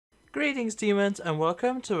Greetings demons and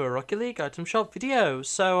welcome to a Rocket League item shop video.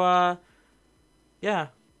 Yeah.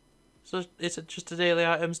 So it's just a daily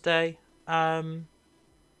items day. I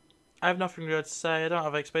have nothing good to say, I don't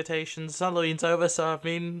have expectations. Halloween's over, so I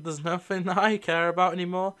mean there's nothing that I care about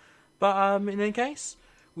anymore. But in any case,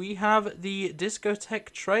 we have the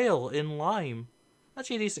Discotheque Trail in lime.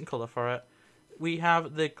 Actually a decent colour for it. We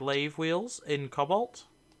have the glaive wheels in cobalt.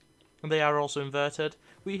 And they are also inverted.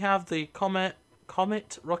 We have the Comet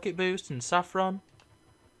rocket boost in saffron.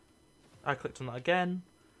 I clicked on that again.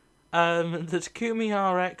 The Takumi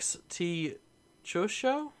RX T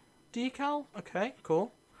Chusho decal. Okay,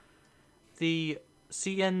 cool. The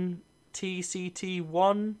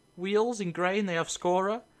CNTCT1 wheels in grey and they have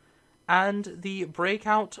scorer. And the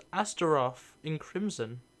Breakout Astaroth in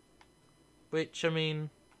crimson. Which, I mean,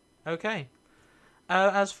 okay.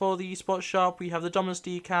 As for the sports shop, we have the Dominus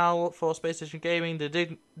decal for Space Station Gaming, the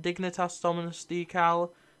Dignitas Dominus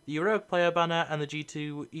decal, the Rogue player banner, and the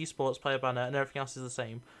G2 Esports player banner, and everything else is the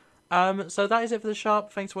same. So that is it for the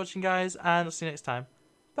shop. Thanks for watching, guys, and I'll see you next time.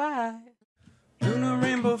 Bye! Lunar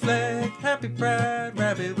rainbow flag, happy pride,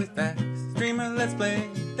 rabbit with facts. Streamer, let's play.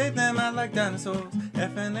 They them out like dinosaurs.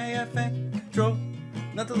 FNAFN, control.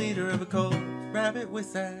 Not the leader of a cult. Rabbit with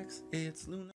sax. It's Lunar.